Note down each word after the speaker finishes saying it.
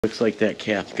Looks like that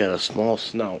calf's got a small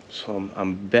snout, so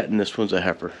I'm betting this one's a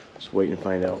heifer. Let's wait and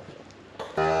find out.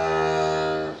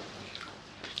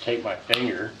 Take my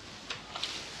finger.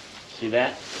 See that?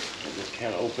 And just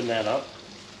kind of open that up.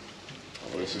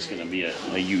 Oh, this is going to be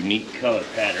a unique color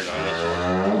pattern on this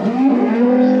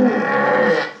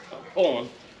one. I'm pulling.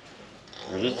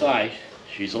 There's a thigh.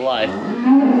 She's alive.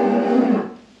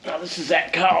 Now this is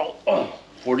that cow. Oh,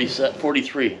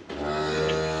 43.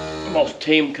 The most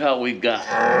tame cow we've got.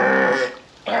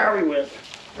 There we went.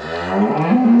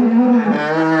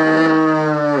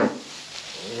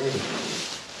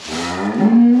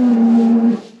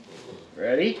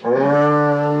 Ready? Look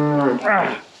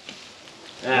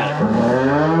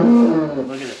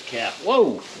at this calf.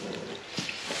 Whoa!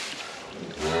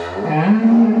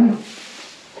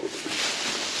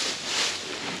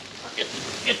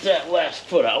 Get that last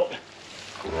foot out.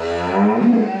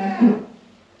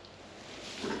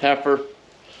 Heifer.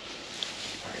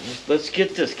 Let's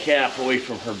get this calf away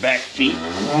from her back feet.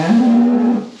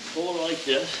 Pull her like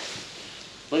this.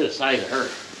 Look at the size of her.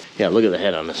 Yeah, look at the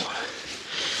head on this one.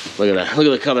 Look at that. Look at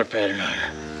the color pattern on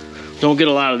her. Don't get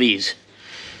a lot of these.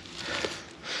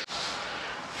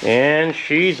 And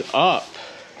she's up.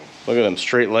 Look at them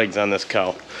straight legs on this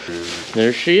cow.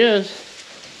 There she is.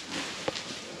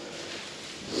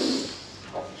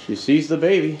 She sees the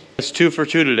baby. It's 2 for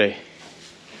 2 today.